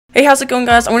Hey, how's it going,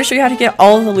 guys? I'm going to show you how to get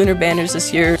all of the lunar banners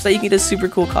this year so that you can get a super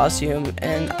cool costume,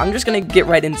 and I'm just going to get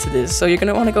right into this. So you're going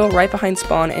to want to go right behind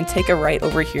spawn and take a right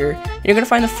over here. You're going to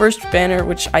find the first banner,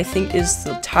 which I think is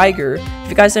the tiger. If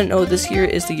you guys didn't know, this year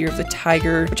is the year of the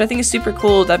tiger, which I think is super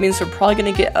cool. That means we're probably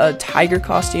going to get a tiger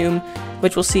costume,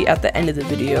 which we'll see at the end of the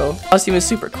video. Costume is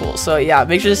super cool, so yeah,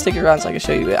 make sure to stick around so I can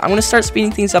show you it. I'm going to start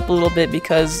speeding things up a little bit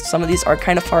because some of these are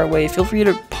kind of far away. Feel free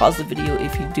to pause the video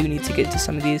if you do need to get to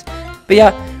some of these. But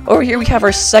yeah, over here we have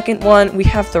our second one. We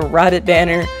have the rabbit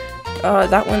banner.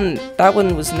 That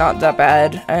one was not that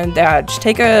bad. And just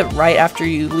take a right after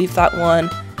you leave that one,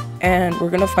 and we're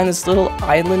gonna find this little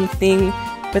island thing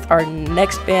with our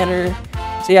next banner.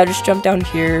 So yeah, just jump down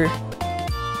here.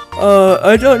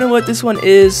 I don't know what this one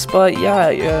is, but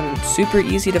yeah, super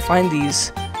easy to find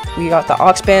these. We got the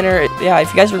ox banner. Yeah, if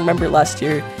you guys remember last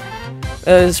year,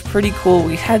 it was pretty cool.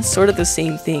 We had sort of the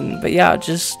same thing, but yeah,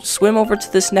 just swim over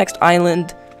to this next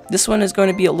island. This one is going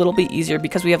to be a little bit easier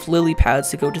because we have lily pads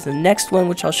to go to the next one,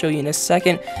 which I'll show you in a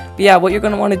second. But yeah, what you're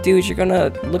going to want to do is you're going to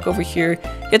look over here.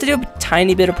 You have to do a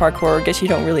tiny bit of parkour. I guess you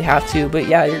don't really have to, but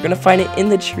yeah, you're going to find it in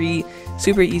the tree.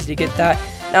 Super easy to get that.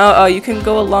 Now, you can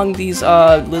go along these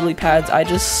lily pads. I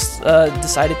just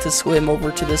decided to swim over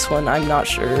to this one. I'm not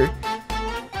sure.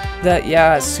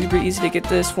 Yeah, it's super easy to get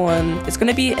this one. It's going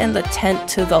to be in the tent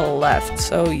to the left.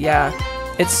 So yeah,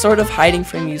 it's sort of hiding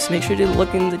from you. So make sure to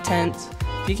look in the tent.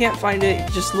 If you can't find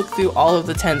it, just look through all of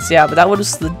the tents. Yeah, but that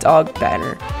was the dog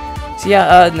banner. So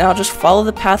yeah, now just follow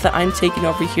the path that I'm taking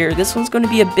over here. This one's going to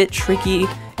be a bit tricky.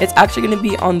 It's actually going to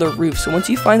be on the roof. So once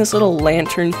you find this little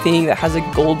lantern thing that has a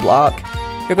gold block,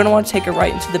 you're going to want to take a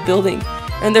right into the building.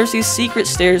 And there's these secret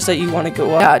stairs that you want to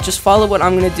go up. Yeah, just follow what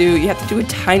I'm going to do. You have to do a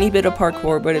tiny bit of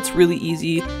parkour, but it's really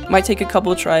easy. It might take a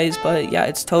couple of tries, but yeah,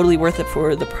 it's totally worth it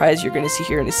for the prize you're going to see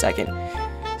here in a second.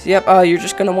 So yep, you're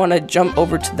just going to want to jump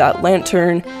over to that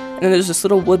lantern. And then there's this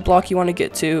little wood block you want to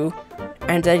get to.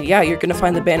 And then yeah, you're going to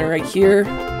find the banner right here.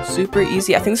 Super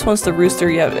easy. I think this one's the rooster.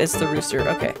 Yeah, it's the rooster.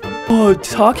 Okay. Oh,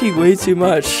 talking way too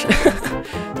much.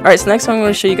 Alright, so next one I'm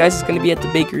going to show you guys is going to be at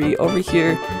the bakery over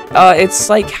here. It's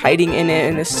like hiding in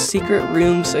a secret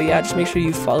room, so yeah, just make sure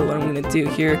you follow what I'm going to do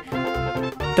here.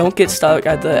 Don't get stuck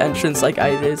at the entrance like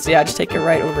I did. So yeah, just take a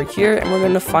right over here, and we're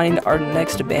going to find our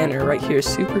next banner right here.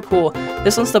 Super cool.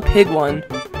 This one's the pig one.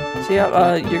 So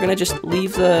yeah, you're going to just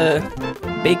leave the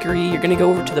bakery. You're going to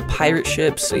go over to the pirate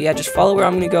ship. So yeah, just follow where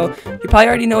I'm going to go. You probably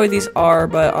already know where these are,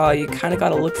 but you kind of got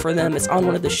to look for them. It's on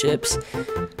one of the ships.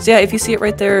 So yeah, if you see it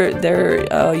right there,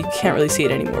 you can't really see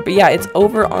it anymore. But yeah, it's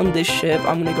over on this ship.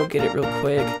 I'm going to go get it real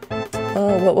quick.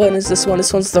 What one is this one?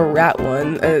 This one's the rat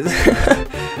one.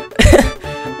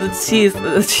 The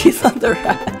teeth on the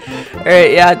rat.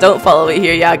 Alright, yeah, don't follow it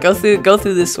here. Yeah, go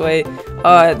through this way.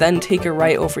 Then take a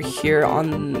right over here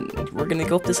we're gonna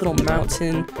go up this little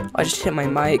mountain. I just hit my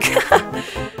mic.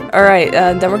 Alright,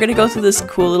 then we're gonna go through this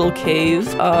cool little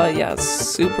cave. Yeah, it's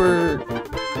super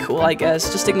cool, I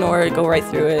guess. Just ignore it, go right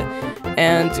through it.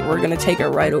 And we're gonna take a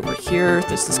right over here.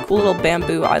 There's this cool little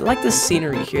bamboo. I like this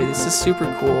scenery here. This is super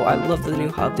cool. I love the new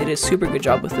hub. They did a super good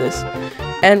job with this.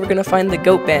 And we're gonna find the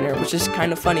goat banner, which is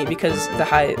kind of funny because the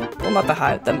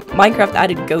Minecraft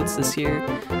added goats this year.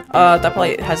 That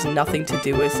probably has nothing to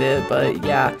do with it, but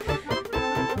yeah.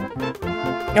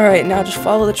 Alright, now just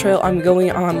follow the trail I'm going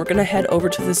on. We're gonna head over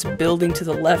to this building to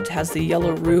the left. It has the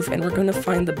yellow roof, and we're gonna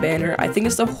find the banner. I think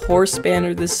it's the horse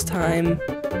banner this time.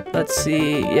 Let's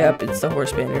see. Yep, it's the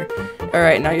horse banner.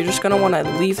 Alright, now you're just gonna want to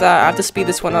leave that. I have to speed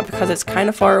this one up because it's kind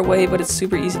of far away, but it's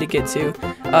super easy to get to.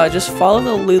 Just follow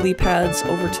the lily pads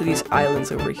over to these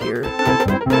islands over here.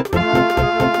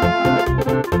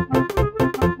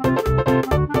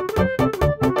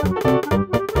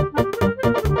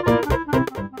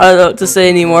 I don't know what to say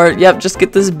anymore. Yep, just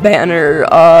get this banner,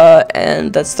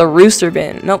 and that's the rooster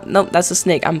banner. Nope, that's the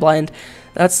snake. I'm blind.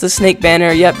 That's the snake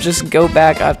banner. Yep, just go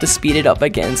back. I have to speed it up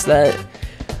against that.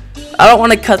 I don't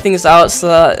want to cut things out, so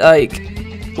that, like,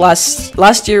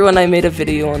 last year when I made a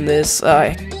video on this,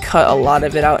 I cut a lot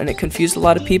of it out and it confused a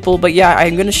lot of people. But yeah,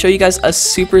 I'm going to show you guys a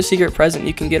super secret present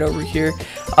you can get over here.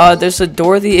 There's a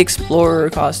Dora the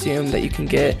Explorer costume that you can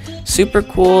get. Super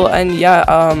cool, and yeah,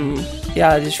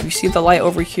 yeah, just if you see the light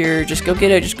over here, just go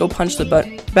get it, just go punch the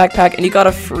backpack, and you got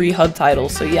a free hub title.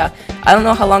 So yeah, I don't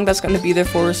know how long that's going to be there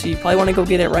for, so you probably want to go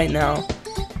get it right now.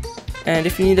 And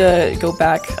if you need to go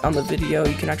back on the video,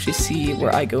 you can actually see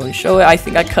where I go and show it. I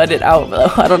think I cut it out,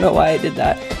 though. I don't know why I did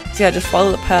that. So yeah, just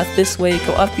follow the path this way,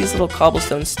 go up these little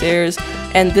cobblestone stairs,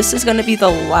 and this is going to be the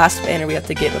last banner we have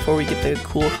to get before we get the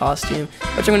cool costume,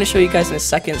 which I'm going to show you guys in a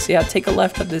second. So yeah, take a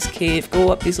left of this cave, go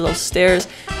up these little stairs,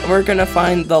 and we're going to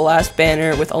find the last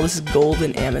banner with all this gold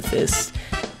and amethyst.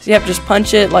 So yep, just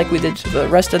punch it like we did to the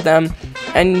rest of them,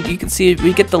 and you can see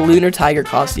we get the lunar tiger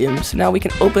costume. So now we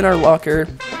can open our locker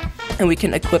and we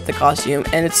can equip the costume,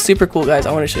 and it's super cool, guys.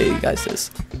 I want to show you guys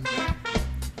this.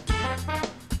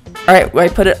 Alright, I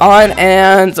put it on,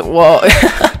 and whoa.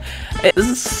 This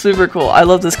is super cool. I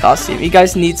love this costume. You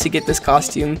guys need to get this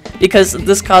costume because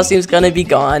this costume is going to be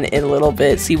gone in a little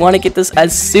bit. So you want to get this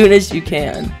as soon as you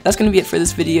can. That's going to be it for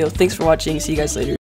this video. Thanks for watching. See you guys later.